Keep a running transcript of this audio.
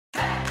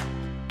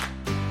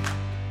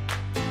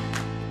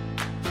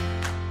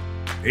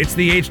It's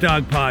the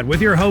H-Dog Pod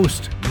with your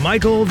host,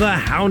 Michael the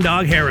Hound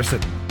Dog Harrison.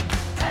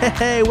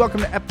 Hey, welcome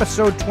to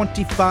episode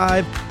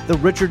 25, the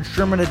Richard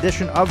Sherman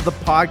edition of the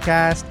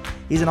podcast.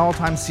 He's an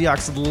all-time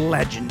Seahawks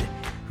legend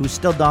who's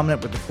still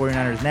dominant with the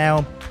 49ers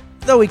now,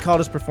 though he called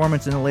his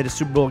performance in the latest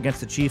Super Bowl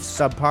against the Chiefs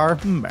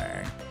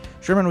subpar.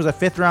 Sherman was a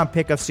fifth-round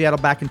pick of Seattle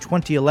back in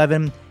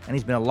 2011, and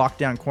he's been a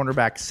lockdown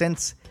cornerback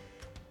since.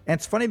 And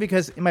it's funny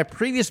because in my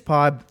previous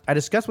pod, I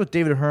discussed with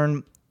David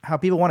Hearn how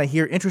people want to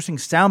hear interesting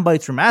sound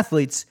bites from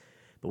athletes,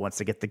 but once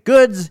they get the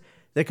goods,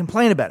 they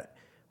complain about it.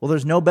 Well,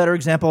 there's no better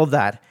example of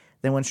that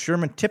than when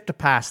Sherman tipped a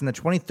pass in the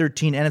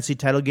 2013 NFC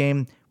title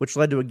game, which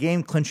led to a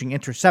game-clinching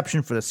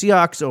interception for the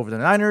Seahawks over the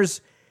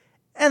Niners,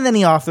 and then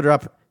he authored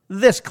up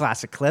this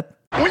classic clip.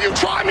 When you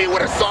try me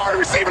with a sorry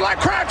receiver like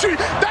Crabtree,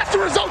 that's the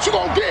result you're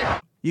going to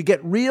get. You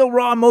get real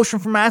raw emotion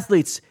from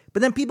athletes,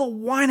 but then people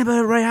whine about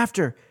it right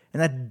after.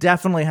 And that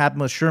definitely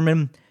happened with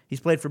Sherman.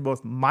 He's played for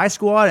both my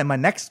squad and my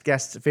next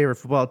guest's favorite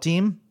football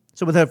team.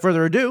 So without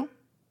further ado,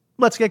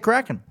 let's get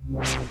cracking.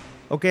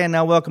 Okay, and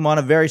now welcome on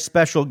a very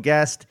special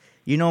guest.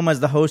 You know him as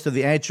the host of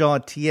the NHL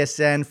at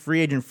TSN, Free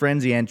Agent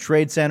Frenzy, and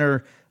Trade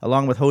Center,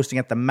 along with hosting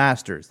at the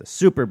Masters, the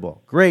Super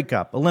Bowl, Grey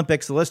Cup,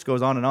 Olympics, the list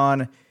goes on and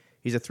on.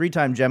 He's a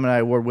three-time Gemini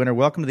Award winner.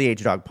 Welcome to the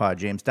H-Dog Pod,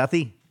 James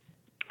Duthie.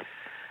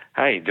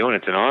 How you doing?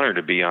 It's an honor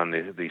to be on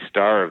the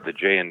star of the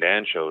Jay and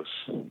Dan Show's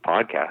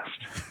podcast,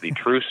 the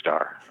true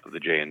star of the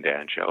Jay and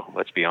Dan Show.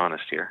 Let's be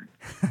honest here.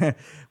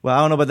 Well,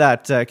 I don't know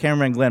about that.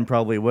 Cameron Glenn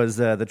probably was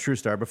the true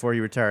star before he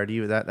retired.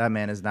 That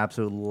man is an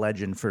absolute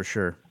legend for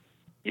sure.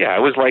 Yeah,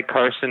 it was like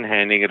Carson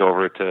handing it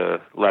over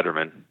to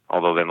Letterman,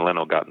 although then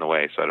Leno got in the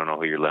way, so I don't know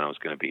who your Leno's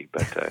going to be,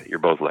 but you're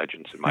both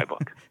legends in my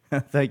book.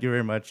 Thank you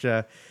very much.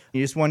 You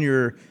just won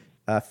your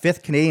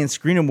fifth Canadian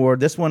Screen Award,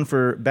 this one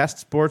for Best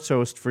Sports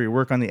Host for your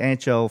work on the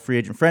NHL Free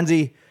Agent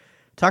Frenzy.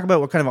 Talk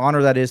about what kind of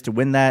honor that is to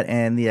win that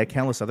and the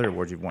countless other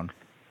awards you've won.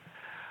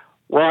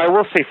 Well, I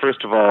will say,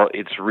 first of all,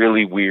 it's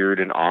really weird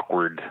and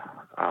awkward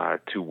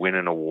to win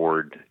an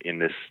award in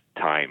this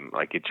time.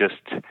 Like, it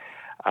just...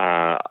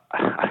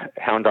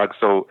 Hound Dog,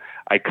 so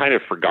I kind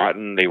of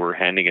forgotten they were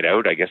handing it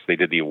out. I guess they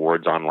did the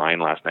awards online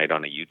last night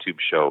on a YouTube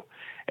show.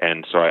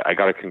 And so I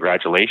got a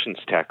congratulations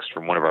text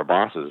from one of our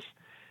bosses.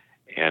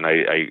 And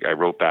I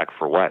wrote back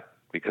for what?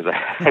 Because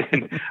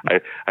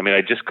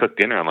I just cooked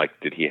dinner. I'm like,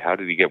 how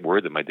did he get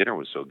word that my dinner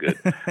was so good?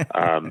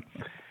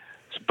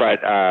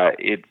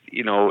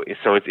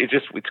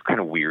 It's kind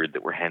of weird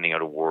that we're handing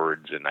out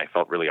awards, and I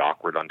felt really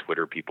awkward on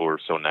Twitter. People were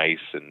so nice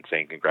and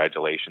saying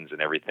congratulations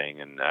and everything,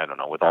 and I don't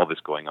know, with all this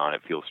going on,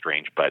 it feels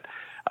strange, but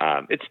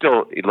it's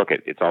still,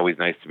 it's always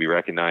nice to be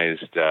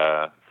recognized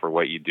for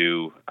what you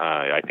do.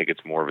 I think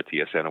it's more of a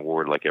TSN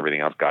award like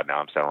everything else. God, now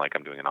I'm sounding like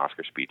I'm doing an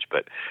Oscar speech,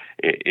 but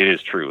it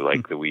is true.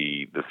 Like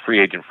the Free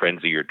Agent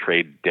Frenzy or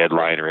Trade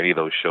Deadline or any of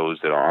those shows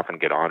that often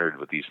get honored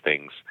with these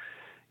things,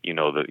 you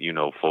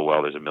know full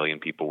well there's a million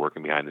people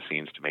working behind the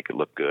scenes to make it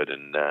look good,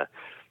 and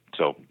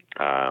so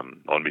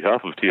on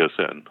behalf of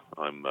TSN,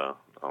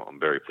 I'm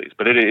very pleased.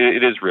 But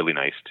it is really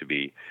nice to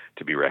be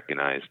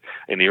recognized.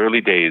 In the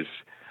early days,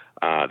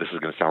 this is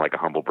going to sound like a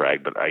humble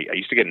brag, but I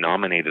used to get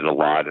nominated a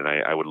lot, and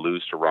I would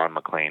lose to Ron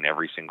McLean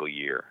every single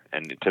year,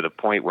 and to the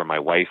point where my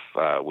wife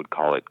would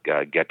call it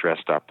 "get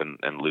dressed up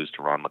and lose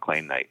to Ron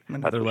McLean night."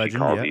 Another That's what legend, she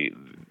called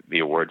the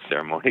award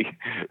ceremony.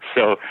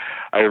 So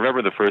I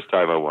remember the first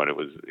time I won, it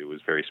was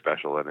very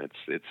special, and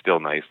it's still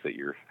nice that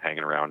you're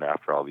hanging around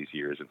after all these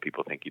years and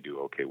people think you do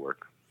okay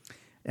work.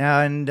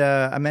 And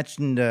I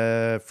mentioned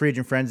Free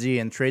Agent Frenzy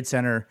and Trade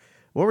Center.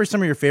 What were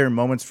some of your favorite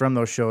moments from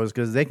those shows?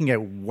 Because they can get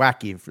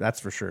wacky,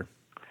 that's for sure.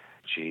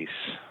 Jeez.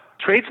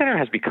 Trade Center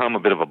has become a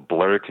bit of a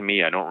blur to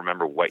me. I don't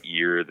remember what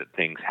year that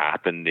things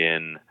happened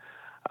in.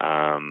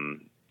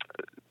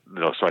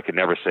 So I could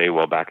never say,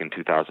 well, back in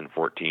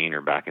 2014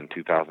 or back in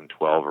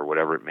 2012 or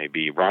whatever it may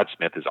be. Rod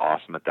Smith is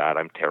awesome at that.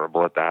 I'm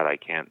terrible at that. I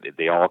can't.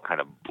 They all kind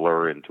of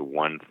blur into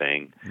one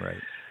thing. Right.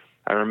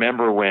 I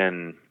remember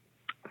when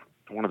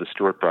one of the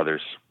Stewart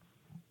brothers,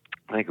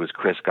 I think it was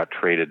Chris, got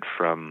traded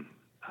from,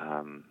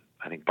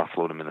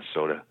 Buffalo to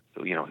Minnesota.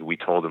 So, we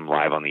told him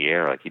live on the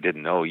air, like, he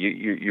didn't know.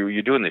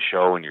 You're doing the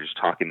show and you're just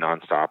talking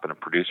nonstop, and a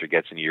producer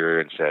gets in your ear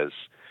and says,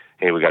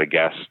 "Hey, we got a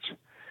guest."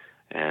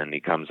 And he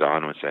comes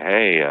on and say,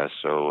 "Hey,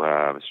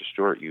 Mr.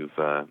 Stewart,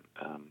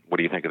 what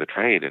do you think of the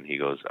trade?" And he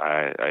goes,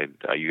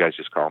 "You guys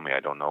just call me. I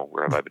don't know.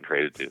 Where have I been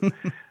traded to?"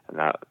 And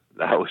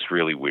that was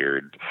really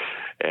weird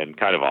and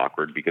kind of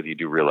awkward, because you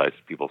do realize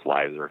people's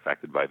lives are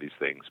affected by these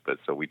things. But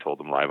so we told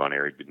him live on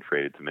air he'd been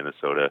traded to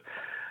Minnesota.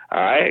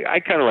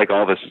 I kind of like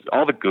all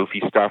the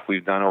goofy stuff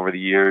we've done over the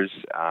years.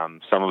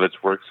 Some of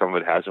it's worked, some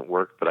of it hasn't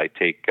worked, but I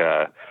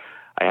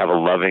have a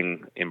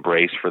loving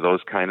embrace for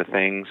those kind of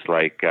things.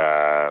 Like,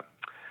 the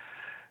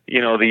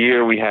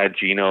year we had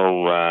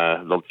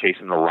Gino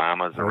chasing the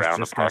llamas around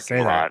the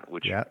parking lot,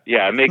 which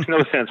it makes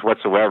no sense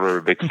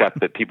whatsoever,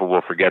 except that people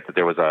will forget that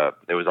there was a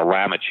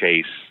llama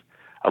chase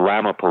a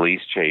llama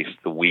police chase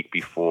the week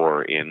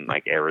before in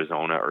like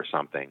Arizona or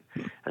something.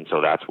 And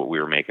so that's what we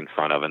were making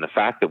fun of. And the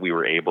fact that we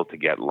were able to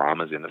get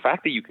llamas in, the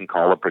fact that you can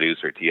call a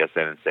producer at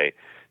TSN and say,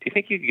 do you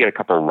think you could get a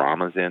couple of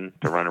llamas in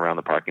to run around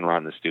the parking lot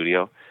in the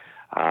studio?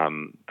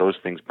 Those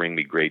things bring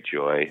me great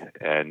joy.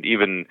 And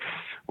even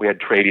we had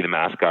Trady the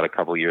mascot a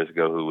couple of years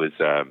ago who was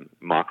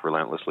mocked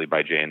relentlessly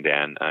by Jay and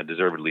Dan,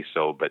 deservedly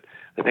so. But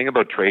the thing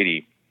about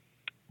Trady,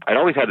 I'd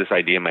always had this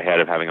idea in my head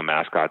of having a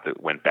mascot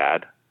that went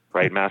bad,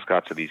 right?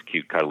 Mascots are these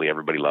cute, cuddly,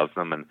 everybody loves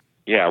them. And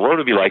yeah, what would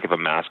it be like if a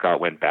mascot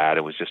went bad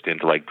and was just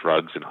into like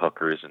drugs and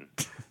hookers and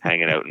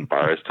hanging out in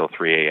bars till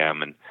 3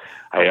 a.m.? And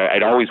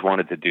I'd always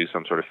wanted to do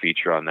some sort of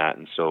feature on that.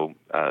 And so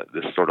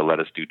this sort of let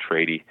us do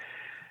Trady.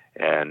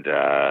 And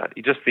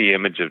just the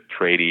image of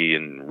Trady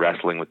and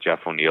wrestling with Jeff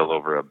O'Neill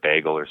over a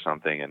bagel or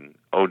something, and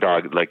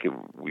O-Dog,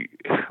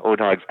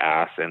 O-Dog's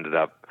ass ended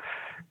up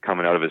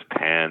coming out of his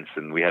pants,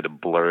 and we had to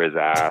blur his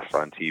ass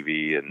on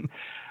TV. And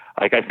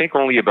like, I think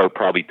only about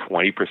probably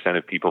 20%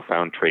 of people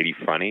found Trady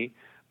funny,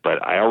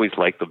 but I always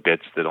like the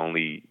bits that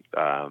only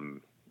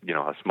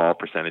a small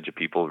percentage of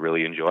people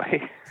really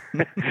enjoy.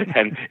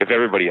 And if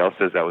everybody else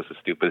says that was the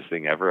stupidest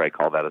thing ever, I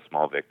call that a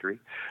small victory.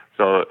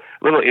 So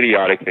little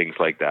idiotic things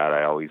like that,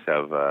 I always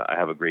have I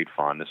have a great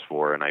fondness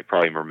for, and I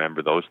probably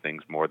remember those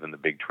things more than the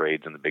big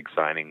trades and the big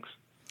signings.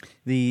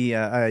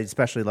 I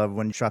especially love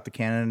when you shot the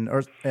cannon,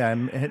 or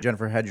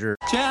Jennifer Hedger.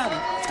 Jen,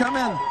 come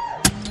in.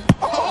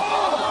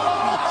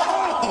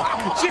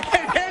 Jen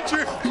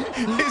Hedger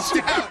is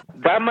down.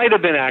 That might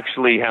have been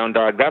actually, Hound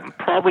Dog, that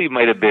probably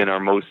might have been our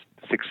most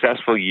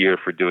successful year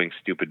for doing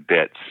stupid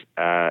bits.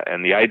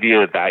 And the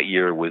idea that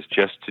year was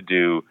just to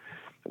do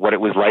what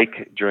it was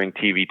like during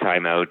TV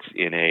timeouts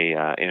in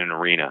an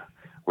arena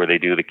where they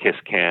do the kiss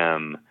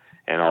cam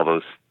and all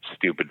those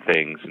stupid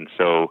things. And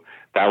so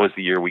that was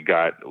the year we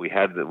had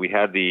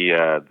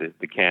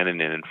the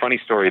cannon in. And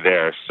funny story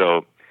there.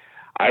 So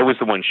I was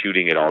the one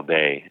shooting it all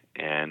day,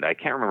 and I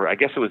can't remember. I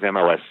guess it was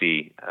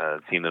MLSC,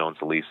 the team that owns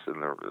the Leafs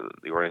and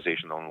the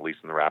organization that owns the Leafs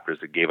and the Raptors,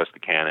 that gave us the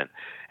cannon,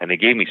 and they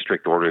gave me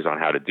strict orders on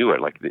how to do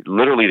it. Like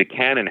literally, the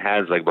cannon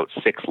has like about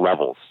 6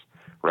 levels,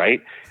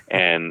 right?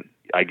 And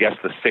I guess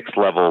the 6th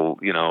level,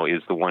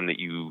 is the one that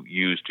you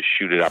use to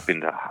shoot it up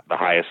into the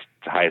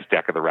highest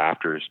deck of the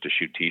rafters to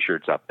shoot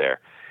T-shirts up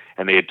there.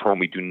 And they had told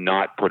me, do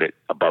not put it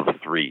above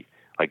 3.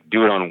 Like,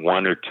 do it on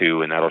 1 or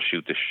 2, and that'll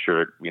shoot the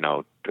shirt,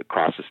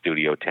 across the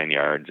studio 10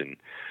 yards, and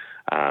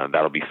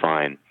that'll be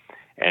fine.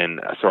 And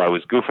so I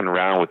was goofing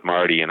around with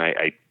Marty, and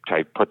I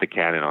put the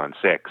cannon on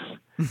 6.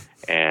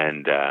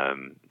 And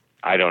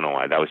I don't know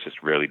why. That was just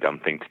a really dumb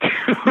thing to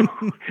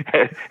do.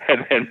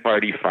 And then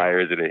Marty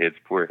fires, and it hits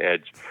poor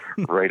Hedge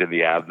right in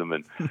the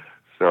abdomen.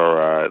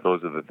 So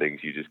those are the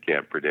things you just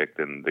can't predict,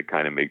 and they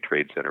kind of make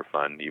Trade Center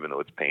fun, even though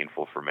it's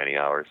painful for many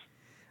hours.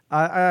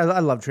 I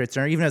love Trade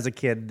Center. Even as a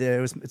kid,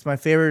 it's my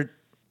favorite,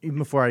 even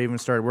before I even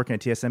started working at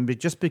TSN, but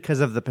just because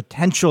of the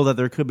potential that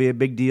there could be a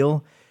big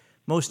deal.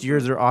 Most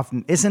years there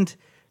often isn't,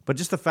 but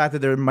just the fact that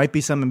there might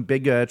be some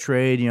big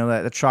trade,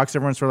 that shocks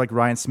everyone, sort of like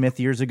Ryan Smith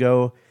years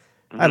ago.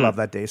 Mm-hmm. I love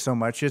that day so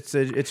much. It's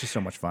just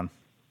so much fun.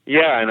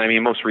 Yeah, and I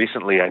mean, most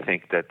recently, I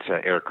think that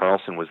Erik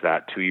Karlsson was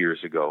that 2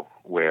 years ago,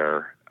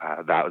 where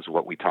that was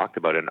what we talked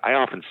about. And I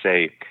often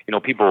say,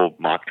 people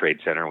mock Trade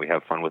Center, and we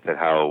have fun with it,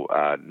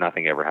 how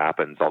nothing ever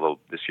happens, although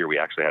this year we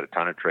actually had a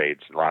ton of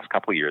trades. The last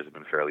couple of years have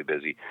been fairly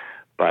busy.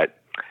 But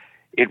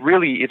it's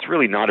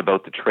really not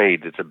about the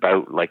trades. It's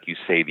about, like you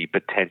say, the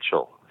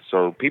potential.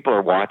 So people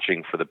are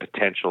watching for the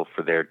potential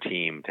for their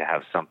team to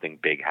have something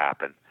big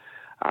happen.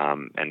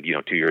 And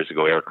 2 years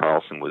ago, Erik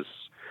Karlsson was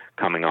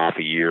coming off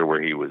a year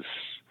where he was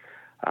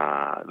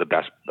the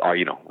best,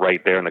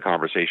 right there in the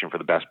conversation for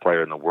the best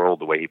player in the world,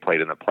 the way he played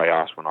in the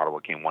playoffs when Ottawa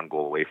came 1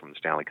 goal away from the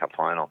Stanley Cup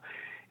final.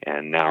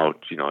 And now,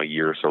 a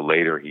year or so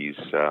later, he's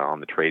on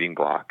the trading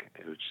block,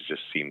 which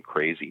just seemed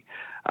crazy.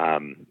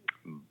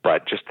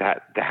 But just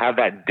to have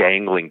that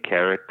dangling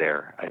carrot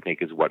there, I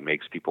think, is what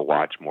makes people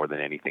watch more than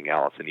anything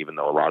else. And even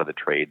though a lot of the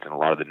trades and a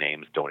lot of the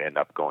names don't end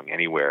up going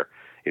anywhere,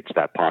 it's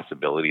that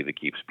possibility that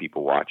keeps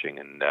people watching.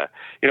 And,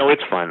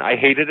 it's fun. I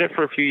hated it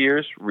for a few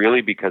years,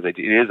 really, because it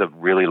is a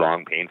really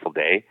long, painful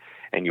day,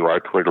 and you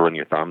are twiddling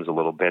your thumbs a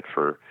little bit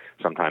for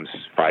sometimes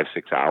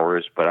 5-6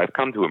 hours. But I've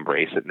come to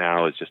embrace it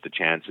now as just a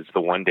chance. It's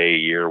the one day a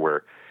year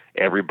where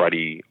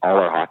all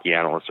our hockey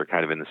analysts are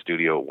kind of in the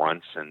studio at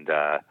once. And,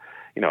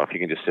 if you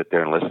can just sit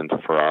there and listen to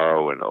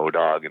Ferraro and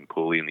O-Dog and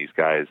Pooley and these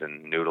guys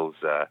and Noodles,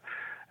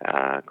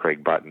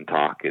 Craig Button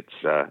talk,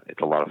 it's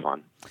a lot of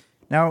fun.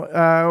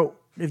 Now,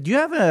 do you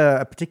have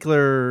a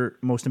particular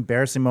most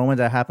embarrassing moment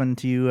that happened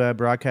to you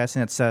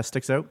broadcasting that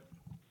sticks out?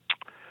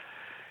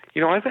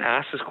 I've been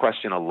asked this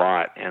question a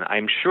lot, and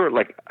I'm sure,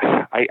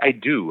 I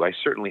do. I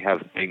certainly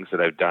have things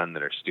that I've done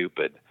that are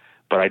stupid,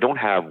 but I don't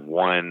have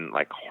one,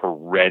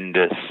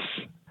 horrendous,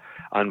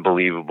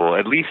 unbelievable.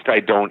 At least I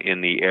don't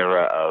in the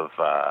era of,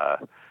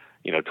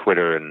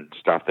 Twitter and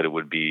stuff that it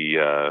would be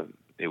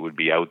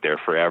out there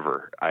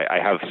forever. I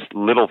have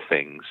little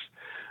things.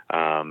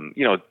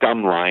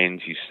 Dumb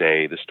lines you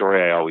say. The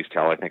story I always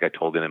tell, I think I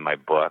told it in my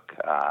book.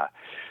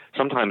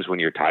 sometimes when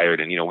you're tired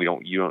and, you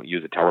don't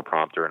use a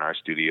teleprompter in our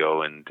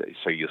studio, and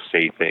so you'll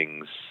say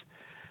things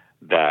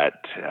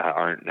that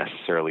aren't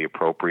necessarily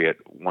appropriate.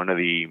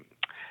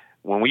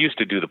 When we used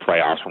to do the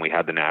playoffs, when we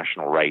had the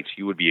national rights,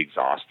 you would be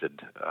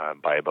exhausted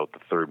by about the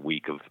third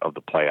week of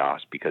the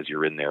playoffs, because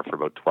you're in there for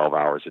about 12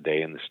 hours a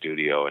day in the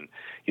studio, and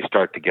you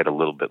start to get a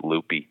little bit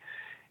loopy.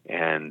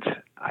 And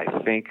I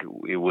think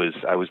I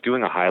was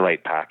doing a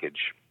highlight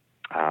package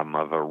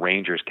of a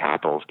Rangers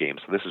Capitals game.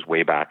 So this is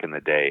way back in the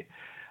day.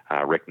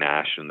 Rick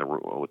Nash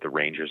with the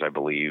Rangers, I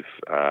believe.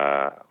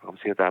 Was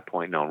he at that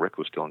point? No, Rick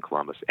was still in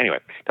Columbus. Anyway,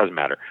 doesn't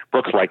matter.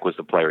 Brooks Laich was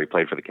the player. He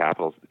played for the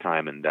Capitals at the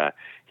time, and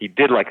he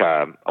did like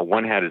a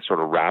one-handed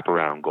sort of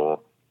wraparound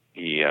goal.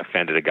 He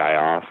fended a guy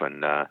off,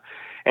 and the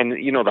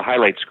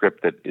highlight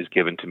script that is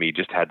given to me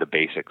just had the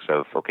basics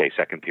of, okay,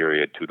 second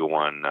period,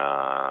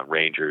 2-1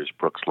 Rangers.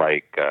 Brooks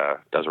Laich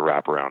does a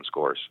wraparound,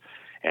 scores,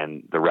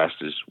 and the rest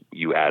is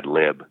you ad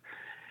lib.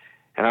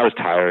 And I was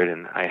tired,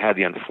 and I had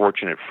the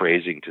unfortunate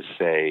phrasing to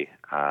say,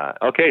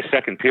 okay,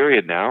 second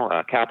period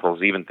now,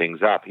 Capitals even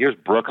things up. Here's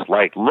Brooks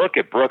Laich. Look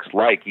at Brooks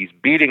Laich. He's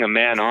beating a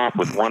man off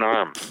with one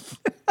arm.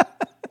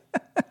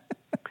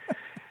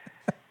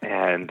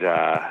 And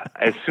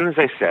as soon as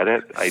I said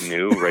it, I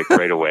knew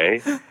right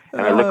away.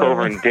 And I look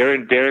over, and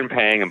Darren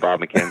Pang and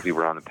Bob McKenzie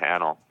were on the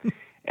panel.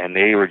 And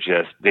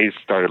they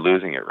started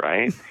losing it,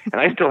 right?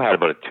 And I still had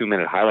about a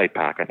 2-minute highlight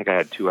pack. I think I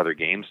had 2 other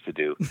games to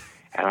do.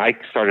 And I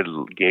started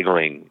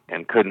giggling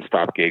and couldn't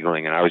stop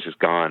giggling. And I was just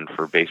gone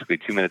for basically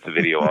 2 minutes of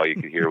video. All you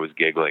could hear was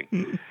giggling.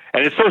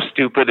 And it's so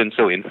stupid and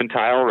so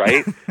infantile,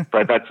 right?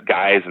 But that's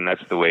guys, and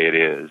that's the way it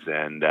is.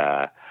 And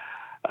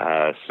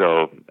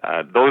so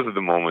those are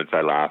the moments I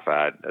laugh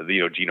at.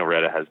 Gino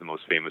Reda has the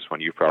most famous one.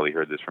 You've probably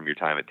heard this from your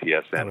time at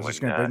TSN. I was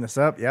just going to bring this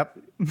up. Yep.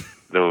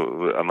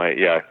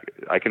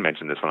 I can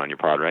mention this one on your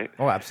pod, right?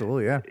 Oh,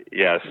 absolutely, yeah.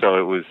 Yeah, so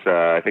it was,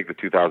 I think, the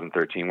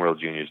 2013 World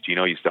Juniors.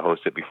 Gino used to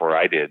host it before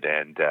I did,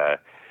 and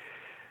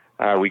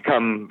we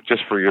come,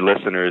 just for your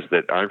listeners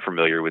that aren't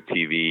familiar with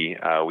TV,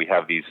 we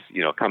have these,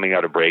 coming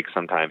out of break,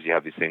 sometimes you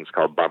have these things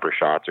called bumper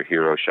shots or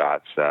hero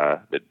shots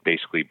that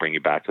basically bring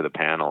you back to the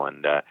panel.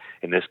 And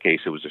in this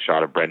case, it was a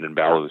shot of Brendan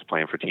Bell, who was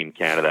playing for Team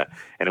Canada,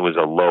 and it was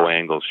a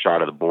low-angle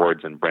shot of the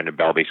boards, and Brendan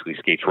Bell basically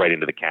skates right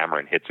into the camera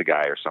and hits a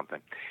guy or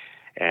something.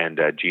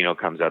 And Gino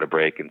comes out of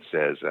break and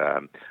says,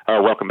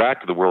 welcome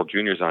back to the World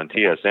Juniors on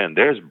TSN.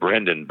 There's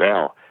Brendan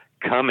Bell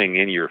coming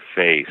in your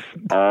face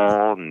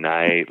all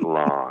night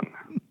long.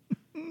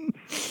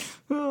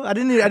 I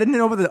didn't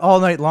know about the all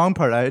night long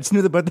part. I just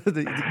knew about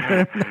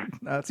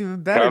that's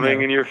even better. Coming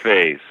now. In your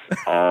face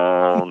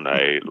all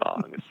night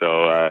long.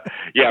 So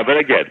but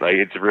again,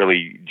 it's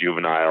really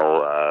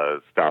juvenile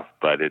stuff.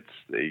 But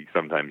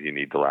sometimes you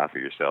need to laugh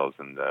at yourselves,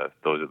 and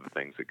those are the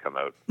things that come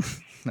out.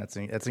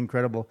 That's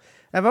incredible.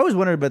 I've always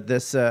wondered about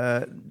this.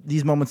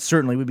 These moments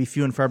certainly would be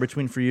few and far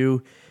between for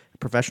you, a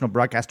professional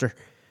broadcaster.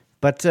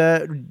 But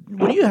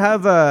when you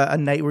have a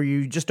night where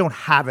you just don't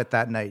have it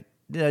that night,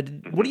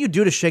 what do you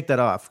do to shake that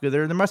off? Because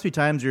there must be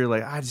times where you're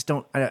like, I just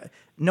don't.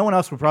 No one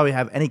else will probably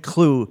have any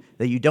clue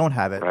that you don't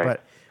have it. Right.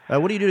 But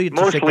what do you do to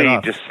shake that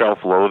off? Mostly just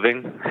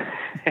self-loathing.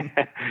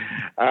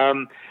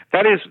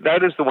 That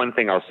is the one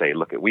thing I'll say.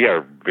 Look, we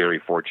are very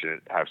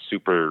fortunate to have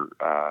super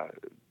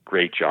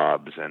great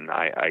jobs, and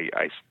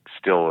I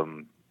still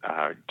am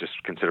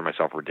just consider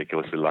myself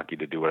ridiculously lucky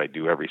to do what I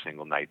do every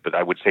single night. But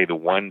I would say the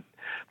one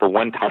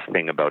tough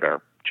thing about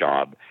our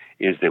job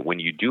is that when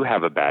you do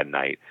have a bad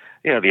night,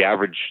 the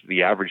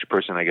average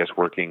person, I guess,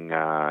 working in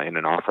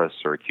an office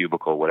or a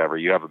cubicle, whatever,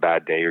 you have a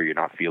bad day, or you're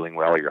not feeling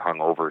well, or you're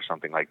hungover or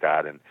something like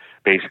that, and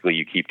basically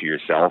you keep to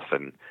yourself,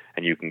 and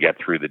you can get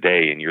through the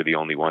day, and you're the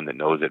only one that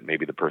knows it.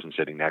 Maybe the person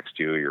sitting next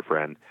to you or your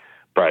friend.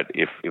 But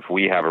if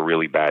we have a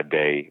really bad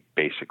day,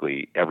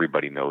 basically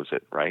everybody knows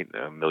it, right?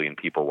 1 million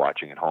people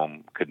watching at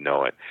home could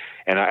know it.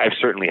 And I've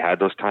certainly had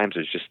those times.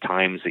 There's just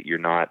times that your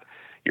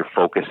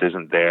focus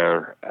isn't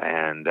there,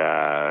 and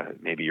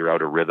maybe you're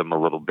out of rhythm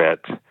a little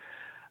bit.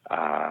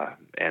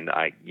 And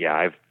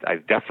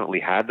I've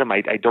definitely had them.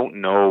 I don't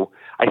know.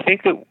 I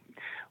think that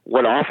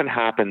what often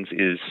happens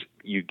is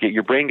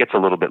your brain gets a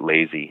little bit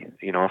lazy.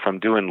 If I'm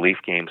doing Leaf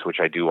games,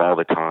 which I do all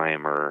the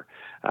time, or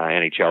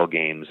NHL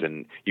games,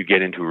 and you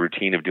get into a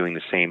routine of doing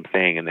the same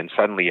thing, and then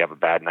suddenly you have a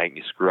bad night and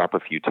you screw up a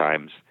few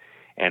times,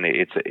 and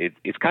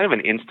it's kind of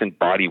an instant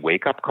body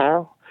wake up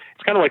call.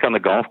 It's kind of like on the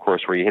golf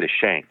course where you hit a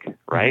shank,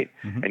 right?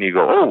 Mm-hmm. And you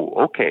go,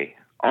 oh, okay,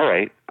 all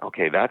right,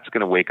 okay, that's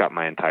going to wake up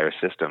my entire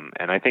system.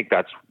 And I think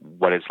that's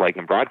what it's like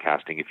in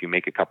broadcasting. If you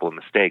make a couple of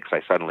mistakes,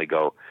 I suddenly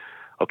go,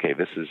 okay,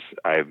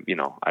 I've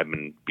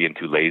been being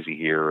too lazy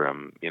here.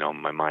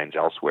 My mind's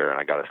elsewhere, and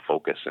I got to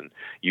focus. And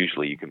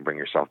usually, you can bring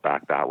yourself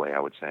back that way, I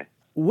would say.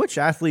 Which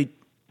athlete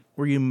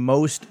were you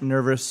most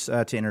nervous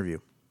to interview?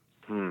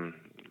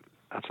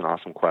 That's an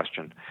awesome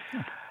question.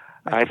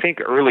 I think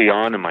early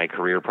on in my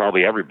career,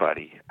 probably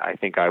everybody. I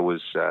think I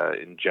was,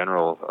 in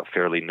general, a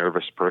fairly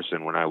nervous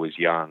person when I was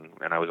young,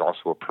 and I was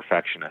also a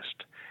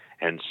perfectionist.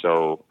 And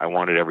so I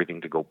wanted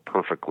everything to go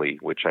perfectly,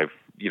 which I've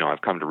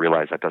come to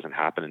realize that doesn't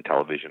happen in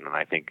television. And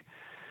I think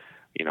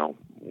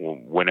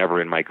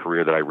whenever in my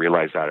career that I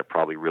realized that, it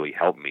probably really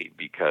helped me,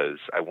 because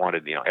I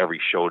wanted, every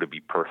show to be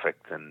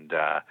perfect. And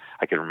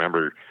I can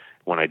remember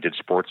when I did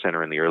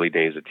SportsCenter in the early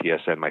days at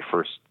TSN, my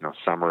first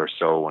summer or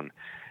so, and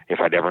if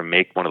I'd ever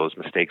make one of those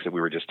mistakes that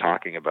we were just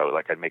talking about,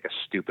 like I'd make a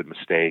stupid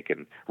mistake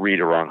and read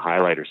a wrong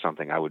highlight or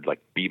something, I would like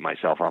beat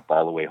myself up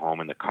all the way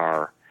home in the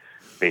car,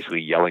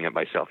 basically yelling at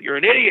myself, "You're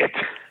an idiot!"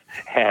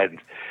 And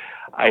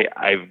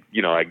I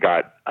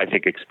got, I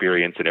think,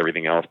 experience and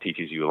everything else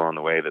teaches you along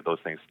the way that those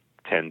things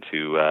tend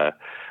to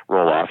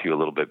roll off you a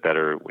little bit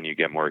better when you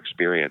get more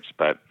experience.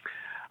 But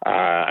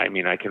I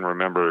can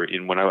remember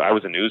when I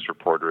was a news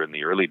reporter in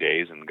the early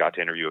days and got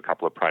to interview a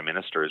couple of prime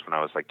ministers when I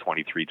was like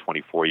 23,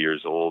 24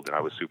 years old, and I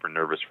was super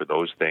nervous for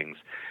those things.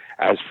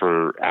 As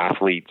for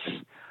athletes,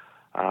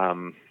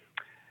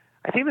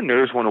 I think the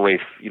nerves went away,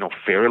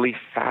 fairly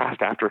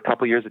fast after a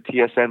couple of years at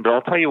TSN. But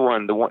I'll tell you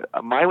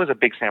I was a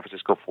big San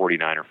Francisco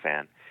 49er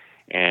fan,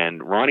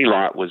 and Ronnie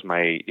Lott was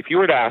if you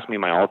were to ask me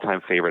my all-time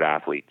favorite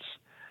athletes,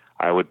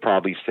 I would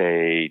probably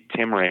say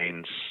Tim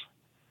Raines,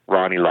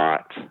 Ronnie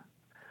Lott,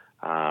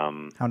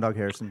 Hound Dog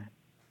Harrison.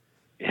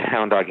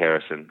 Hound Dog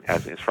Harrison,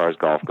 as far as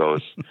golf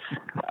goes.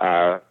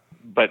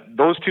 But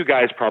those two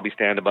guys probably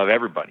stand above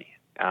everybody.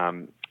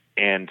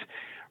 And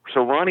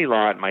so Ronnie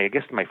Lott, I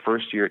guess my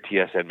first year at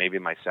TSN, maybe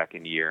my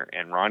second year,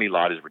 and Ronnie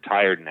Lott is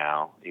retired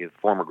now. He's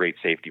a former great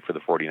safety for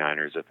the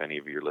 49ers, if any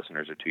of your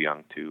listeners are too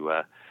young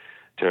to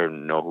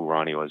know who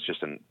Ronnie was,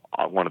 just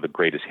one of the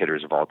greatest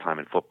hitters of all time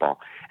in football.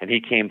 And he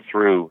came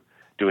through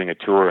doing a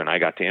tour, and I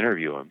got to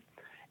interview him.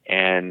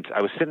 And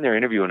I was sitting there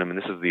interviewing him, and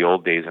this is the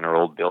old days in our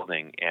old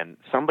building, and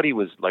somebody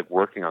was like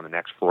working on the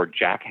next floor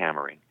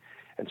jackhammering.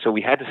 And so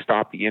we had to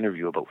stop the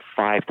interview about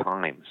 5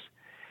 times.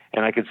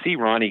 And I could see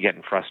Ronnie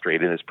getting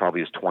frustrated. It's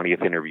probably his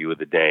 20th interview of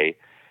the day.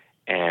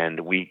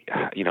 And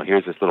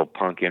here's this little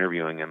punk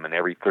interviewing him, and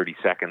every 30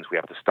 seconds we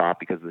have to stop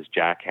because of this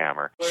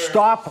jackhammer.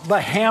 Stop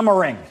the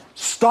hammering.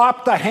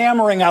 Stop the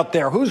hammering out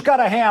there. Who's got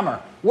a hammer?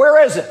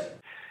 Where is it?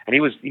 And he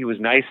was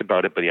nice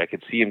about it, but I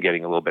could see him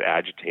getting a little bit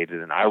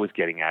agitated, and I was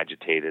getting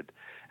agitated.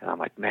 And I'm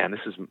like, man, this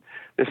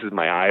is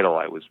my idol.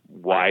 I was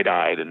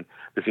wide-eyed, and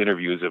this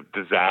interview is a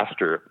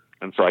disaster.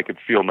 And so I could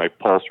feel my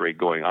pulse rate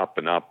going up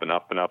and up and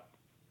up and up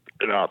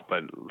and up.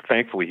 But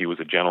thankfully, he was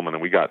a gentleman,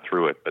 and we got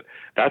through it. But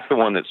that's the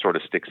one that sort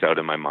of sticks out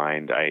in my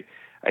mind. I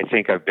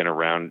think I've been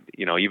around,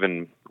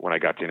 even when I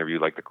got to interview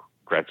like the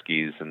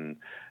Gretzkys and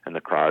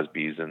the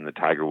Crosbys and the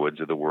Tiger Woods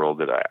of the world,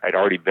 that I'd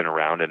already been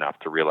around enough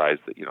to realize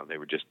that, they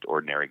were just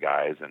ordinary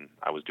guys, and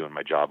I was doing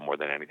my job more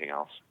than anything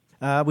else.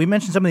 We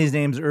mentioned some of these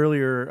names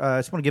earlier. I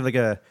just want to give like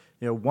a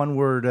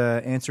one-word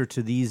answer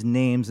to these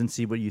names and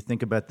see what you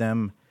think about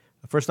them.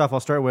 First off, I'll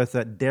start with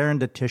Darren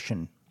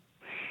Detition.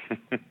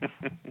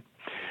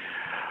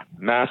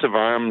 Massive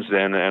arms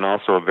and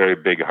also a very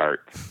big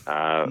heart.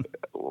 The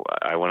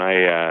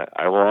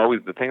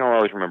thing I'll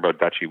always remember about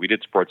Dutchie, we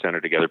did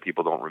SportsCenter together.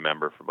 People don't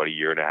remember, for about a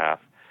year and a half,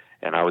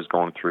 and I was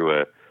going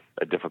through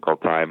a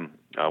difficult time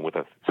with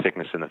a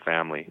sickness in the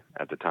family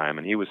at the time,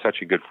 and he was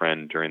such a good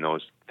friend during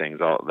those things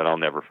that I'll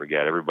never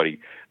forget. Everybody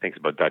thinks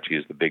about Dutchie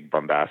as the big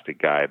bombastic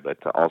guy, but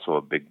also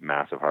a big,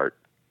 massive heart.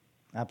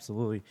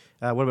 Absolutely.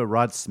 What about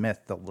Rod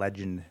Smith, the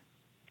legend?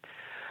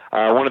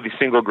 One of the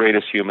single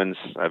greatest humans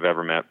I've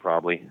ever met,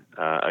 probably.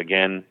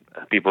 Again,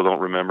 people don't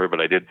remember,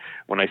 but I did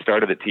when I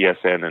started at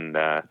TSN, and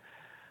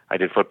I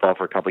did football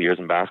for a couple of years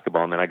in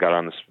basketball, and then I got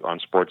on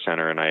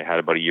SportsCenter, and I had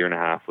about a year and a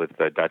half with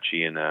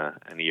Dutchie and a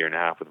year and a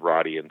half with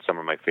Roddy, and some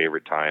of my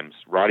favorite times.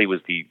 Roddy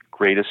was the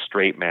greatest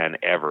straight man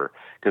ever,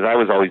 because I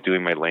was always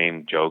doing my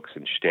lame jokes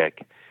and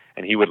shtick,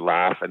 and he would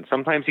laugh, and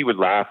sometimes he would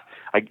laugh.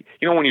 When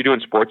you're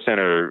doing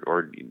SportsCenter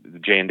or the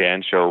Jay and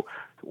Dan show,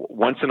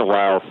 once in a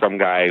while, some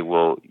guy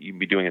you'd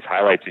be doing his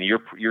highlights, and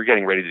you're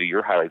getting ready to do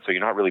your highlights, so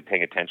you're not really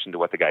paying attention to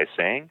what the guy's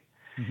saying.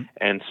 Mm-hmm.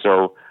 And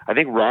so I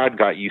think Rod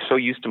got so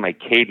used to my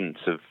cadence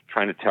of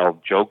trying to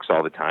tell jokes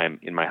all the time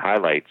in my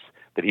highlights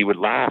that he would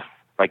laugh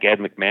like Ed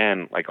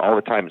McMahon like all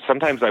the time.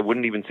 Sometimes I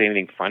wouldn't even say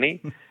anything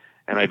funny,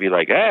 and I'd be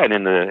like, and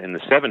in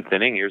the 7th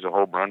inning, here's a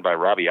home run by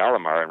Robbie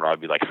Alomar, and Rod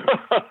would be like,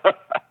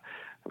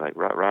 I'm like,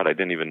 Rod, I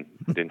didn't even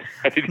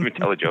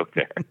tell a joke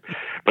there.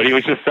 But he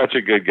was just such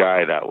a good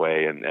guy that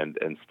way,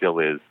 and still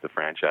is the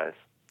franchise.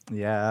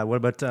 Yeah. What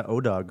about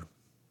O-Dog?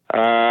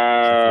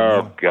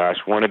 Oh, gosh.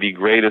 One of the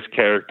greatest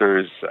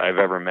characters I've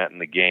ever met in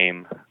the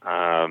game.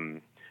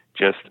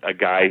 Just a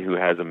guy who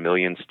has a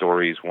million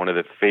stories. One of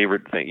the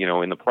favorite things,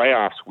 in the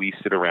playoffs, we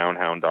sit around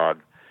Hound Dog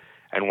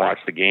and watch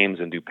the games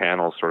and do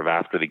panels sort of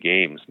after the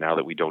games, now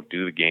that we don't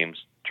do the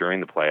games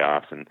during the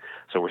playoffs. And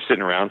so we're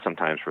sitting around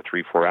sometimes for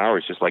 3-4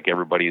 hours, just like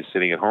everybody is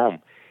sitting at home.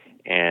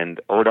 And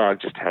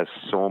O-Dog just has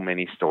so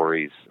many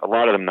stories, a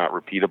lot of them not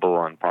repeatable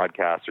on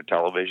podcasts or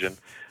television,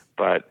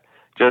 but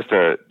just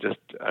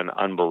an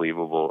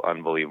unbelievable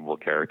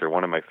character.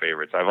 One of my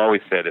favorites. I've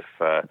always said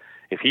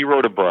if he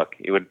wrote a book,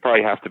 it would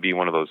probably have to be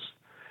one of those,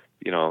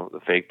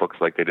 the fake books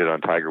like they did on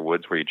Tiger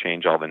Woods where you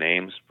change all the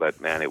names, but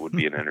man, it would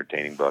be an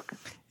entertaining book.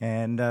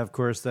 And of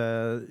course,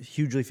 the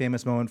hugely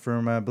famous moment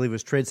from, I believe it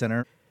was Trade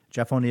Center.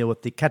 Jeff O'Neill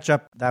with the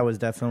catch-up. That was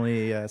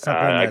definitely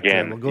something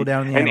that will go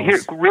down in the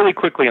annals. Here, really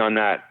quickly on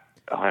that,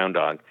 Hound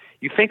Dog,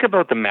 you think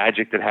about the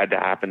magic that had to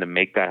happen to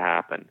make that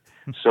happen.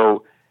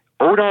 So,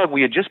 O-Dog,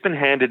 we had just been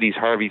handed these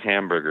Harvey's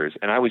hamburgers,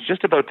 and I was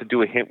just about to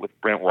do a hint with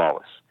Brent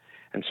Wallace.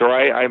 And so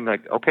I'm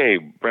like, okay,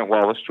 Brent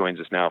Wallace joins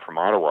us now from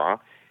Ottawa.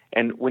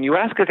 And when you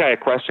ask a guy a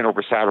question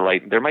over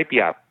satellite, there might be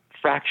a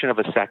fraction of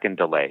a second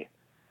delay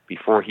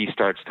before he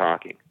starts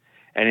talking.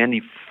 And in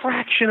the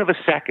fraction of a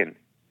second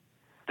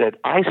that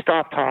I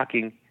stopped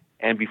talking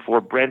and before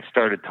Brent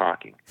started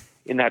talking,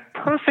 in that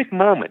perfect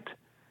moment,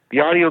 the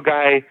audio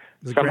guy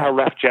somehow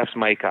left Jeff's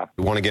mic up.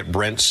 We want to get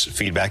Brent's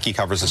feedback. He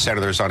covers the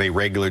Senators on a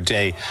regular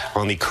day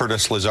on the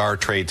Curtis Lazar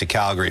trade to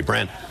Calgary.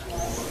 Brent,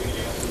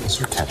 is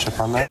there ketchup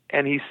on that?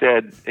 And he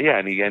said, yeah,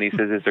 and he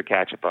says, is there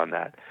ketchup on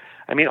that?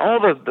 I mean, all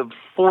the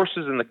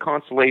forces and the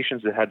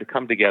constellations that had to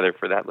come together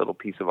for that little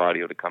piece of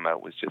audio to come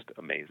out was just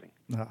amazing.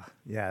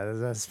 Yeah, it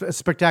was a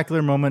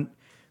spectacular moment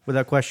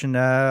without question.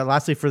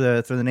 Lastly, for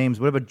the names,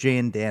 what about Jay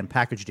and Dan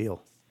package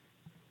deal?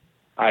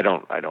 I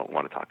don't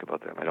want to talk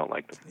about them. I don't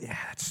like them. Yeah,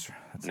 that's true.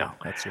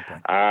 That's your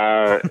point.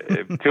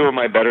 Two of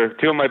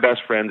my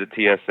best friends at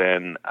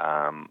TSN.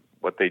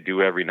 What they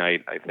do every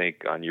night, I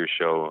think, on your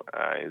show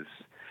is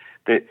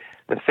the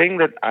thing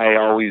that I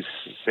always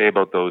say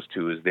about those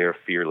two is they're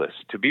fearless.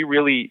 To be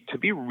really,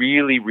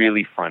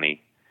 really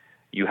funny,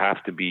 you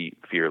have to be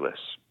fearless.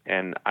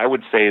 And I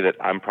would say that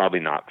I'm probably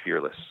not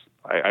fearless.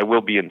 I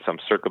will be in some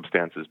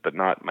circumstances, but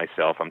not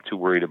myself. I'm too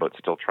worried about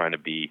still trying to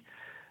be,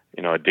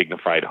 a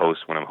dignified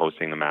host when I'm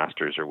hosting the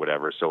Masters or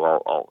whatever. So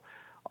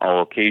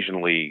I'll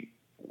occasionally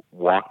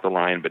walk the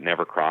line but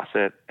never cross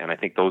it. And I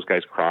think those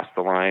guys cross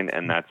the line,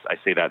 and I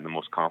say that in the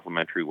most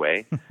complimentary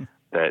way.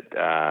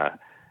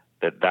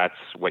 That's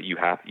what you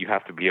have. You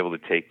have to be able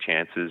to take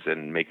chances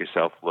and make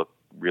yourself look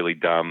really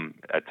dumb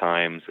at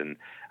times. And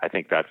I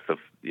think they're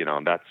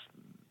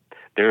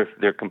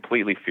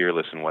completely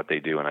fearless in what they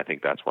do, and I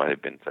think that's why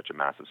they've been such a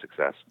massive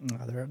success.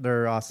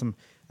 They're awesome.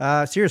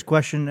 Serious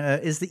question: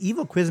 is the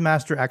evil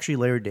Quizmaster actually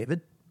Larry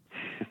David?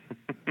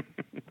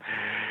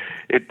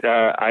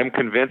 I'm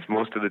convinced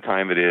most of the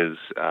time it is.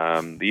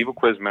 The evil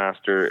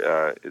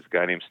Quizmaster is a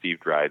guy named Steve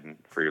Dryden,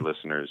 for your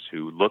listeners,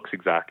 who looks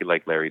exactly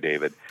like Larry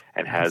David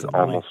and has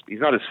he's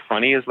not as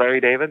funny as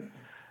Larry David,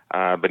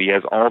 but he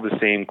has all the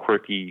same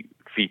quirky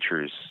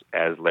features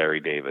as Larry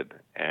David,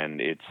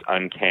 and it's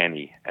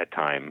uncanny at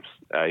times.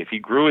 If he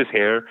grew his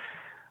hair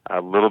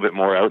a little bit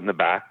more out in the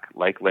back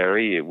like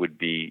Larry, it would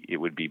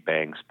be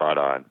bang spot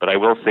on. But I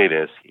will say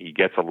this, he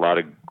gets a lot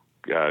of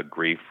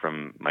grief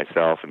from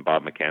myself and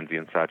Bob McKenzie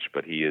and such,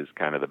 but he is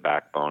kind of the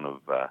backbone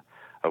of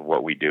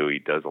what we do. He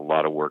does a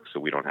lot of work so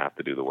we don't have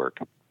to do the work.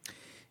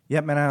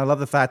 Yep, man, I love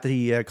the fact that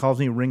he calls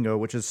me Ringo,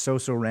 which is so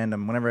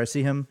random. Whenever I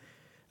see him,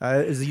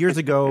 it was years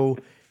ago,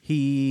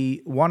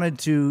 he's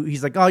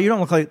like, oh, you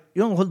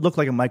don't look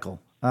like a Michael.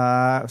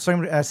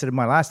 So I said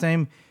my last name,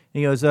 and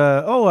he goes,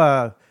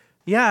 Paul.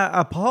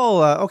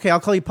 Okay, I'll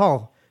call you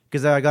Paul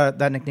because I got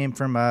that nickname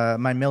from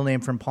my middle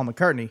name from Paul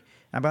McCartney.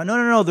 I'm about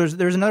no.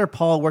 There's another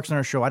Paul who works on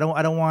our show. I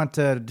don't want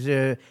for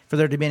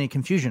there to be any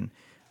confusion.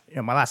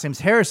 My last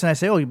name's Harrison. I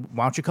say,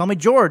 why don't you call me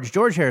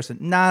George Harrison?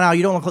 No,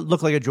 you don't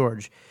look like a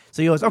George.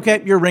 So he goes,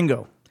 okay, you're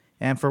Ringo.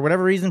 And for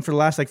whatever reason, for the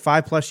last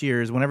 5+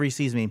 years, whenever he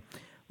sees me,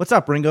 what's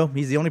up, Ringo?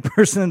 He's the only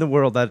person in the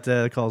world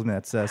that calls me.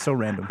 That's so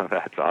random.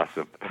 That's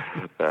awesome.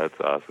 That's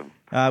awesome.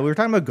 We were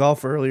talking about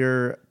golf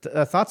earlier.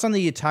 Thoughts on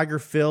the Tiger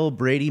Phil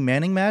Brady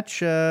Manning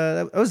match?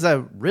 That was a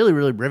really,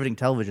 really riveting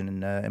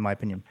television, in my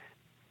opinion.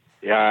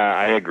 Yeah,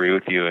 I agree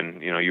with you.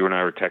 And you and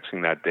I were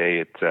texting that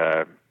day.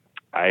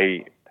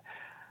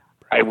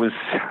 I was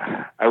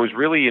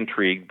really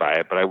intrigued by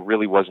it, but I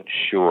really wasn't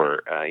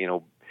sure.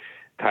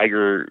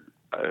 Tiger,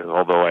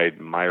 although I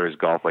admire his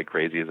golf like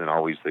crazy, isn't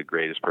always the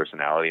greatest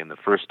personality. And the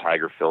first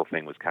Tiger Phil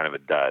thing was kind of a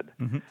dud,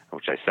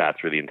 which I sat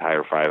through the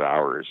entire 5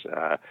 hours.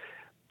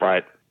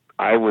 But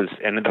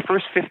and in the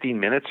first 15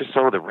 minutes or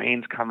so, the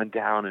rain's coming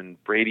down,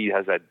 and Brady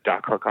has that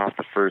duck hook off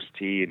the first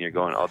tee, and you're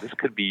going, "Oh, this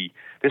could be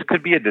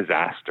a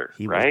disaster,"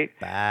 he right?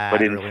 Was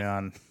bad early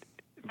on.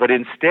 But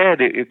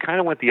instead, it kind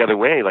of went the other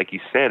way. Like you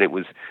said, it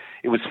was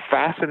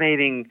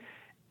fascinating.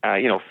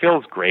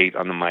 Phil's great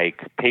on the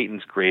mic.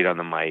 Peyton's great on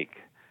the mic.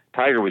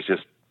 Tiger was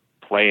just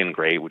playing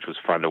great, which was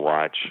fun to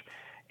watch.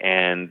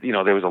 And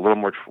there was a little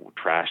more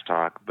trash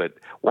talk, but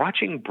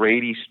watching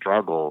Brady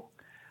struggle,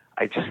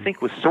 I just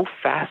think was so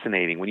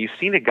fascinating when you've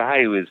seen a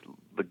guy who is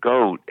the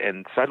GOAT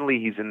and suddenly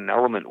he's in an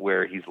element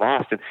where he's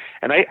lost.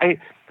 And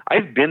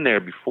I've been there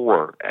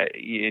before.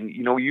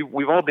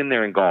 We've all been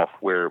there in golf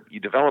where you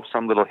develop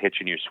some little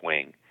hitch in your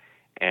swing.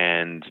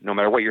 And no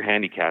matter what your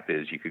handicap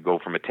is, you could go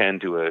from a 10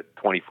 to a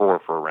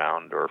 24 for a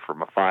round or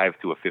from a 5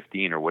 to a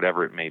 15 or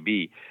whatever it may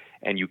be.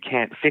 And you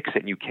can't fix it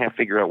and you can't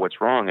figure out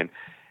what's wrong.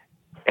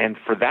 And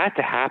for that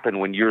to happen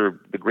when you're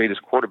the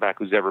greatest quarterback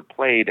who's ever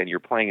played and you're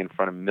playing in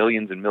front of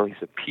millions and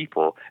millions of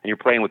people and you're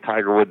playing with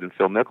Tiger Woods and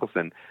Phil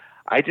Mickelson,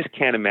 I just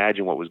can't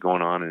imagine what was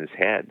going on in his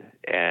head.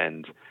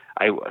 And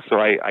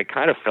I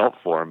kind of felt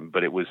for him,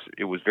 but it was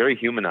very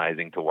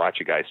humanizing to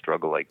watch a guy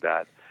struggle like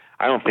that.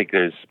 I don't think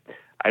there's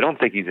I don't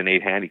think he's an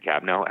 8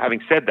 handicap. Now,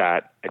 having said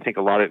that, I think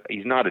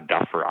he's not a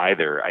duffer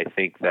either. I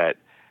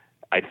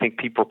think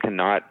people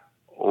cannot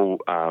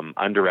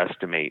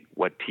underestimate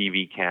what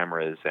TV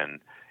cameras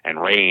and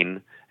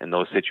rain and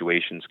those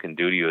situations can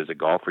do to you as a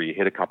golfer. You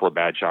hit a couple of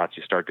bad shots,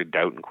 you start to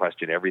doubt and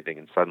question everything,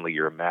 and suddenly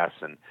you're a mess.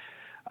 And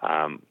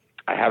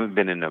I haven't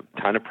been in a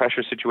ton of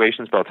pressure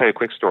situations, but I'll tell you a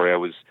quick story.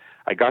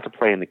 I got to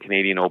play in the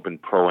Canadian Open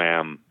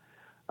Pro-Am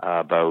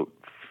about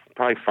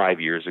probably 5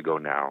 years ago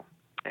now,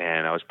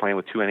 and I was playing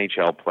with 2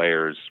 NHL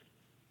players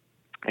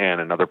and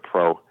another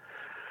pro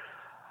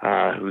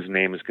whose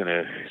name is going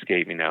to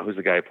escape me now. Who's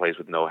the guy who plays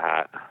with no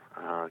hat?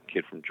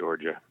 Kid from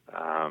Georgia.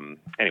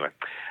 Anyway.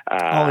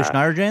 Ollie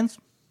Schneider-Jans?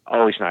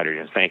 Ollie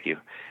Schneider-Jans, thank you.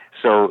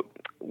 So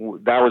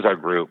that was our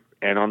group.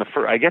 And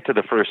I get to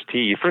the first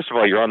tee. First of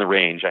all, you're on the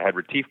range. I had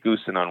Retief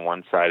Goosen on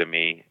one side of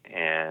me,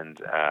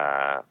 and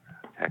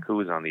who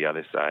was on the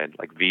other side?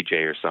 Like VJ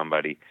or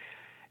somebody.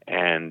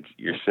 And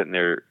you're sitting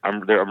there.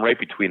 I'm right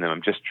between them.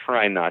 I'm just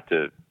trying not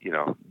to,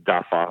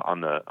 duff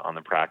on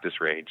the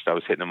practice range. So I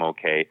was hitting them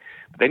okay.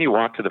 But then you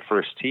walk to the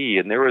first tee,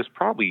 and there was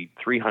probably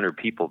 300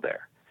 people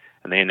there,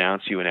 and they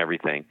announce you and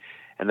everything.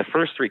 And the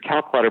first 3,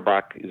 Cal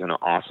Clutterbuck is an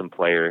awesome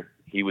player.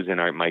 He was in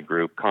my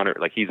group. Connor,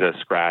 he's a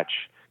scratch.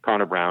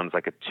 Connor Brown's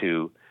like a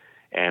 2,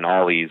 and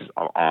Ollie's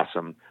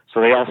awesome. So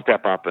they all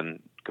step up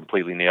and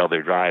completely nail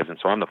their drives, and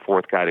so I'm the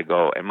 4th guy to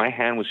go. And my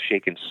hand was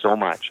shaking so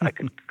much. I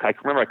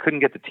remember I couldn't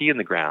get the tee in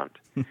the ground.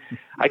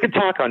 I could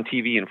talk on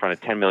TV in front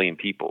of 10 million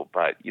people,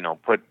 but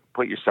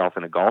put yourself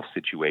in a golf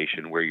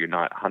situation where you're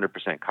not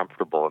 100%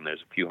 comfortable, and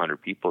there's a few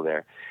hundred people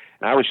there.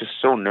 And I was just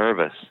so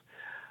nervous.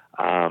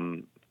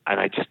 And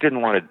I just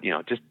didn't want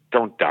to, just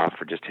don't duff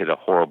or just hit a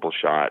horrible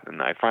shot.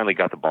 And I finally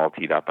got the ball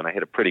teed up, and I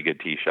hit a pretty good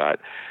tee shot.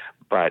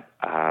 But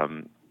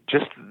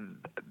just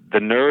the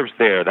nerves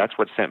there, that's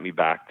what sent me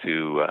back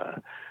to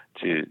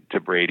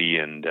Brady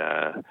and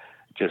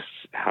just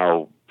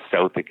how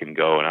south it can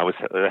go. And I was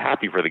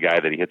happy for the guy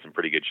that he hit some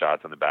pretty good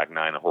shots on the back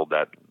 9 to hold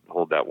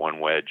that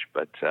one wedge.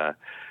 But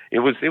it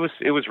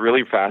was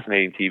really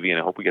fascinating TV, and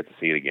I hope we get to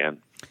see it again.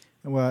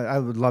 Well, I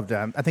would love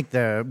to. I think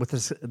with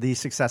the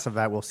success of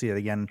that, we'll see it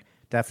again.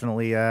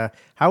 Definitely.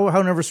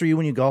 How nervous were you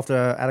when you golfed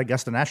at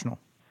Augusta National?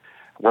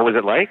 What was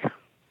it like?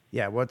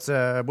 Yeah. What'd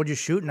you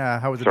shoot, and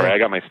how was it? Sorry, I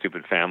got my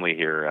stupid family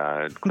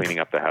here cleaning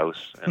up the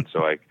house, and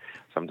so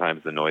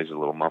sometimes the noise is a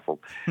little muffled.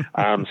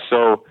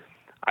 So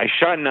I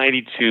shot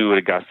 92 at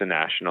Augusta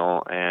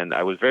National, and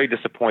I was very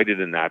disappointed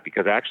in that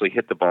because I actually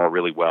hit the ball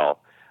really well,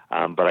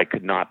 but I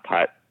could not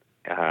putt.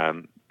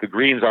 The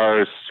greens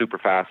are super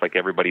fast, like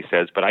everybody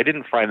says, but I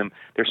didn't find them.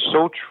 They're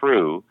so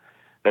true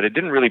that it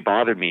didn't really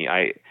bother me.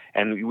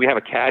 And we have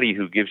a caddy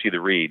who gives you the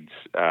reads,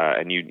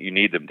 and you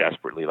need them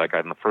desperately. Like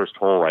on the first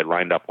hole, I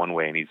lined up one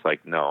way, and he's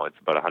like, "No, it's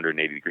about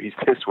 180 degrees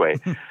this way."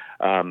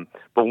 But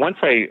once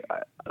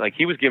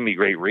he was giving me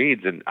great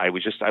reads, and I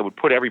would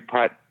put every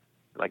putt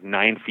like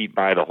 9 feet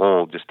by the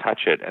hole, just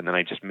touch it, and then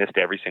I just missed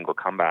every single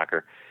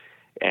comebacker.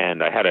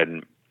 And I had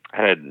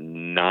a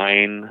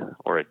 9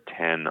 or a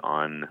 10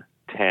 on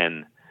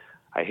 10.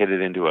 I hit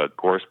it into a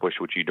gorse bush,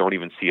 which you don't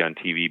even see on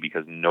TV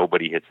because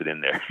nobody hits it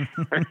in there.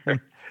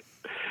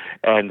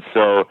 And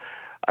so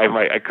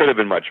I could have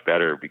been much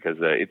better because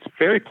it's a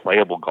very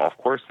playable golf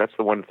course. That's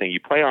the one thing. You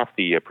play off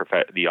the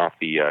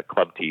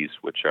club tees,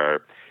 which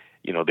are,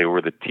 they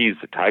were the tees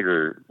that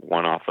Tiger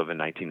won off of in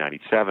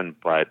 1997.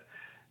 But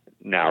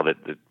now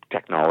that the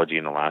technology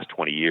in the last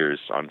 20 years,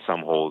 on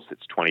some holes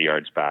it's 20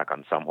 yards back,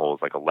 on some holes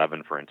like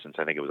 11, for instance,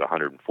 I think it was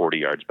 140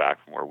 yards back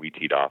from where we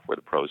teed off, where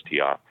the pros tee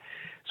off.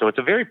 So it's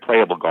a very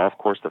playable golf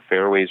course. The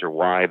fairways are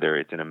wide.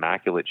 It's in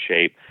immaculate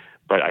shape.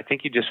 But I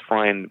think you just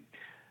find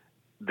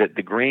that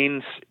the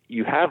greens,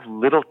 you have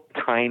little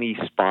tiny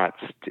spots.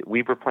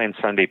 We were playing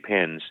Sunday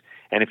pins,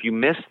 and if you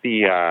miss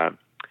your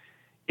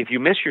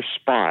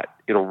spot,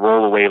 it'll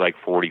roll away like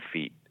 40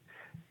 feet.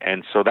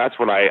 And so that's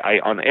what I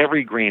on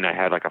every green I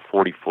had like a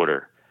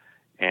 40-footer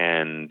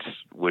and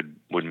would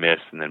miss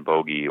and then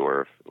bogey,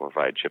 or if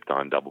I had chipped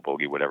on double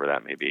bogey, whatever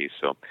that may be.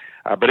 So,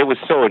 but it was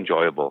so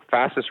enjoyable.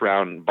 Fastest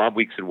round. Bob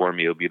Weeks had warned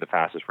me it would be the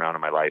fastest round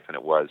of my life, and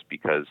it was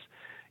because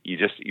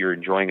you're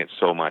enjoying it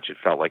so much. It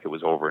felt like it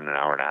was over in an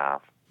hour and a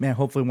half. Man,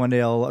 hopefully one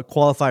day I'll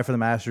qualify for the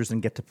Masters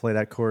and get to play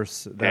that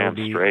course. Damn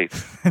straight.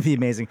 That'd be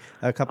amazing.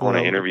 I want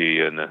to interview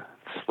you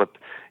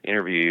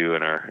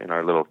in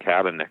our little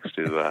cabin next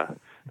to the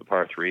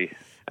par 3.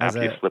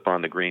 After you slip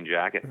on the green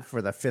jacket. For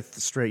the 5th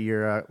straight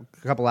year. A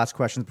couple last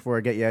questions before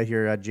I get you out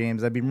here,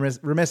 James. I'd be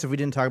remiss if we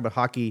didn't talk about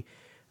hockey.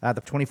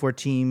 The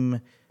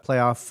 24-team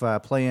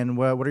playoff play-in.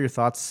 What are your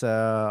thoughts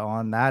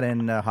on that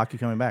and hockey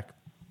coming back?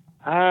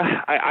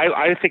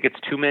 I think it's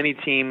too many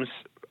teams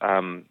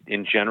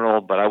in general,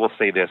 but I will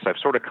say this. I've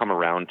sort of come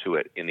around to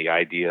it in the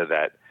idea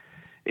that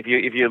if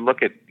you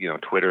look at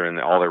Twitter and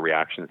all their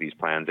reactions to these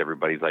plans,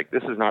 everybody's like,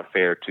 this is not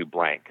fair to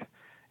blank.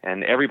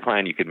 And every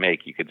plan you could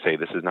make, you could say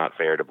this is not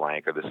fair to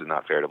blank or this is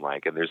not fair to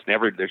blank. And there's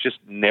just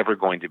never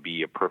going to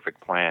be a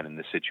perfect plan in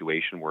the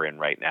situation we're in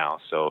right now.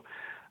 So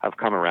I've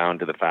come around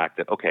to the fact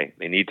that, okay,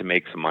 they need to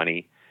make some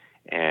money.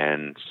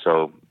 And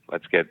so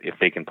if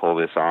they can pull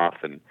this off,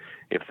 and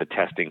if the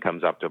testing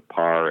comes up to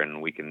par,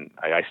 and we can,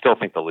 I still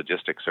think the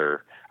logistics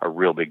are a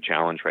real big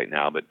challenge right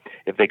now, but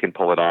if they can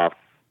pull it off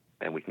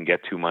and we can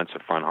get 2 months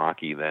of fun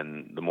hockey,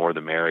 then the more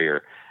the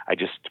merrier. I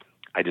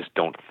just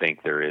don't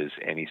think there is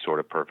any sort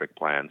of perfect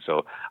plan.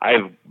 So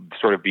I've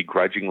sort of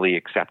begrudgingly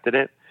accepted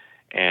it.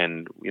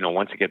 And,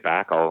 once I get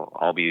back,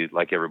 I'll be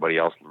like everybody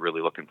else, really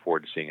looking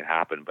forward to seeing it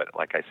happen. But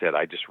like I said,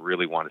 I just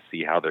really want to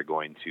see how they're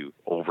going to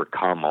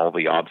overcome all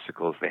the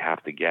obstacles they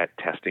have to get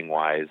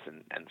testing-wise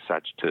and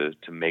such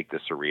to make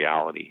this a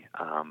reality.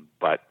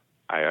 But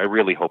I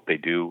really hope they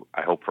do.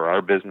 I hope for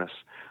our business.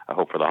 I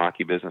hope for the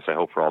hockey business. I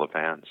hope for all the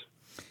fans.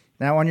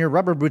 Now, on your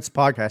Rubber Boots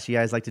podcast, you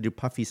guys like to do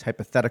Puffy's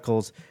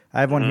hypotheticals.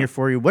 I have one here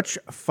for you. Which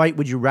fight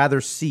would you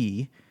rather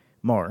see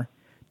more?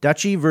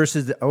 Dutchie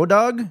versus the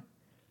O-Dog,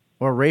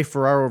 or Ray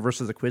Ferraro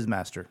versus the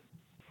Quizmaster?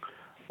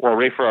 Well,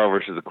 Ray Ferraro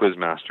versus the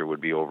Quizmaster would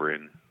be over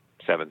in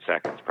 7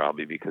 seconds,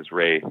 probably, because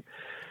Ray's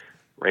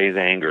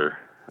anger,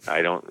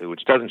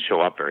 which doesn't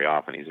show up very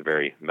often. He's a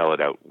very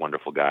mellowed out,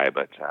 wonderful guy,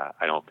 but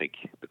I don't think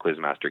the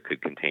Quizmaster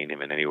could contain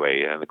him in any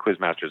way. The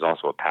Quizmaster is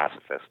also a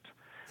pacifist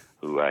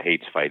who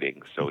hates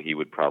fighting, so he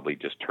would probably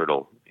just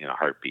turtle in a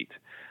heartbeat.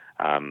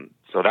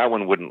 So that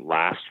one wouldn't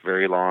last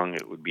very long.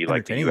 It would be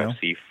like the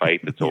UFC fight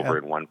that's over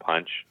in one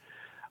punch.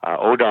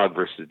 O-Dog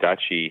versus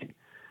Dutchie,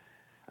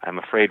 I'm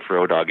afraid for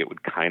O-Dog it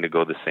would kind of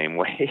go the same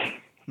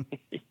way.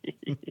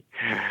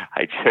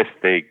 I just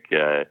think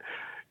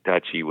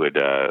Dutchie would,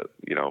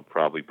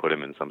 probably put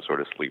him in some sort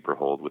of sleeper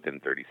hold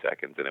within 30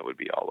 seconds, and it would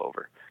be all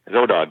over. Because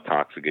O-Dog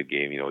talks a good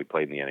game. He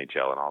played in the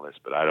NHL and all this,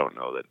 but I don't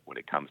know that when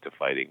it comes to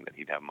fighting that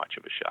he'd have much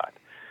of a shot.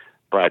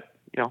 But,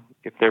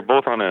 if they're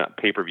both on a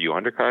pay-per-view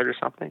undercard or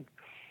something,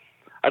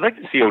 I'd like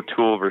to see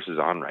O'Toole versus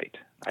Onrait.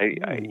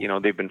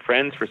 They've been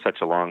friends for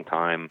such a long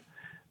time,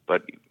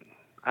 but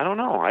I don't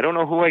know. I don't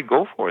know who I'd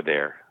go for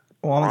there.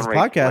 Well, on this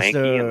podcast,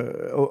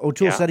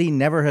 O'Toole said he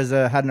never has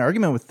had an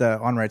argument with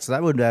Onrait, so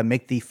that would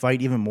make the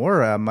fight even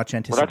more much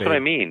anticipated. Well, that's what I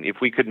mean.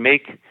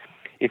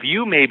 If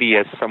you maybe,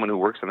 as someone who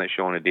works on that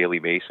show on a daily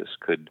basis,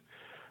 could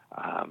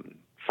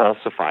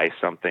falsify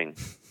something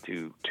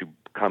to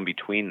come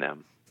between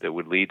them that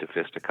would lead to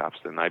fisticuffs,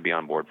 then I'd be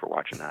on board for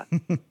watching that.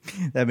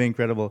 That'd be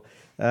incredible.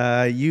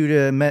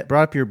 You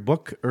brought up your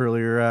book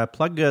earlier.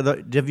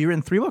 Have you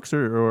written 3 books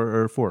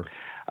or 4?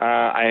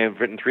 I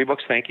have written 3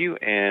 books, thank you,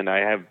 and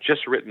I have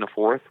just written a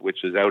 4th,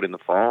 which is out in the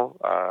fall.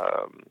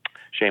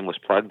 Shameless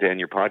plug to end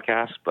your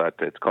podcast, but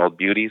it's called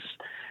Beauties,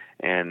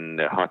 and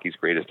Hockey's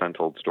Greatest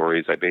Untold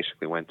Stories. I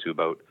basically went to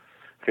about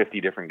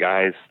 50 different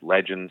guys,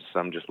 legends,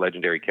 some just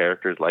legendary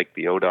characters like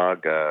the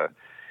O-Dog,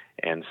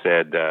 and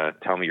said,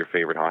 tell me your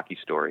favorite hockey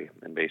story.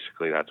 And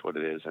basically that's what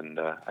it is, and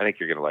I think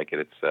you're going to like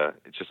it.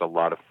 It's just a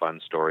lot of fun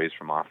stories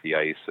from off the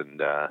ice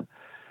and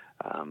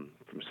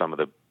from some of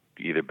the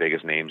either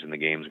biggest names in the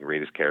games and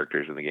greatest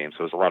characters in the game.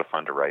 So it was a lot of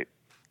fun to write.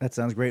 That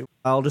sounds great.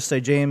 I'll just say,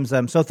 James,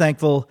 I'm so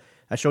thankful.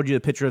 I showed you a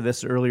picture of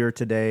this earlier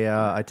today.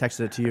 I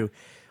texted it to you.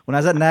 When I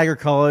was at Niagara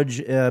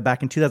College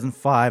back in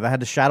 2005, I had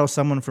to shadow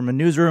someone from a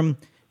newsroom,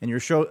 and you're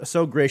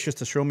so gracious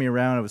to show me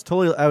around. I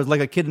was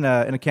like a kid in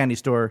a candy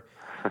store.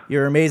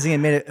 You're amazing,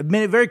 and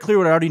made it very clear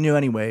what I already knew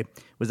anyway,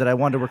 was that I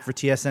wanted to work for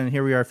TSN, and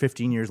here we are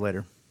 15 years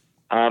later.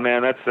 Oh,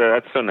 man, that's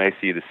so nice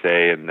of you to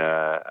say, and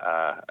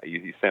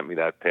you sent me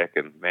that pic,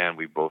 and man,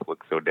 we both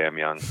look so damn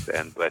young.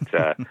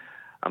 But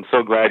I'm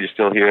so glad you're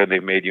still here, and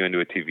they've made you into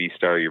a TV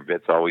star. Your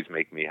bits always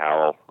make me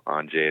howl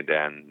on Jay and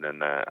Dan,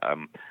 and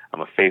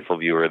I'm a faithful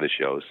viewer of the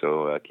show.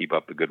 So keep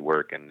up the good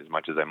work, and as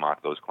much as I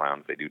mock those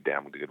clowns, they do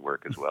damn good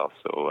work as well.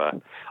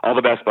 So all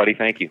the best, buddy.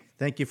 Thank you.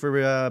 Thank you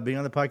for being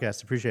on the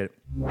podcast. Appreciate it.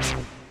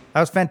 That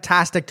was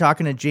fantastic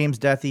talking to James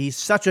Duthie. He's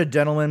such a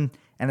gentleman,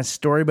 and a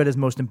story about his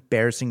most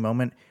embarrassing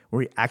moment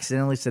where he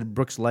accidentally said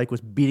Brooks Laich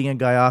was beating a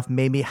guy off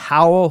made me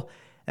howl.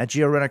 That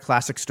Gio Reyna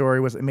Classic story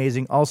was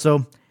amazing.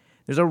 Also,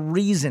 there's a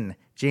reason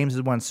James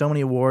has won so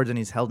many awards and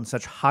he's held in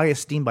such high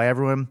esteem by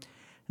everyone.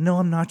 No,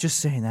 I'm not just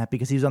saying that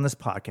because he's on this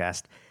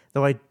podcast,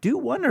 though I do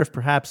wonder if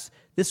perhaps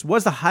this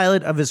was the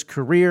highlight of his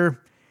career.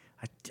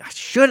 I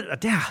should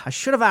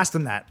have asked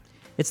him that.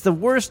 It's the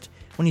worst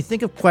when you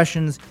think of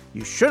questions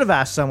you should have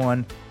asked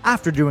someone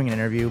after doing an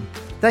interview.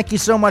 Thank you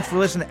so much for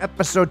listening to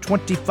episode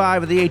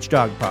 25 of the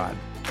H-Dog Pod.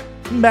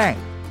 Bang.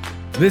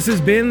 This has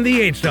been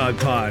the H-Dog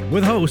Pod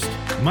with host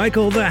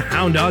Michael the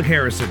Hound Dog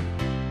Harrison.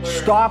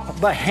 Stop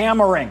the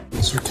hammering.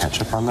 Is there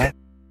ketchup on that?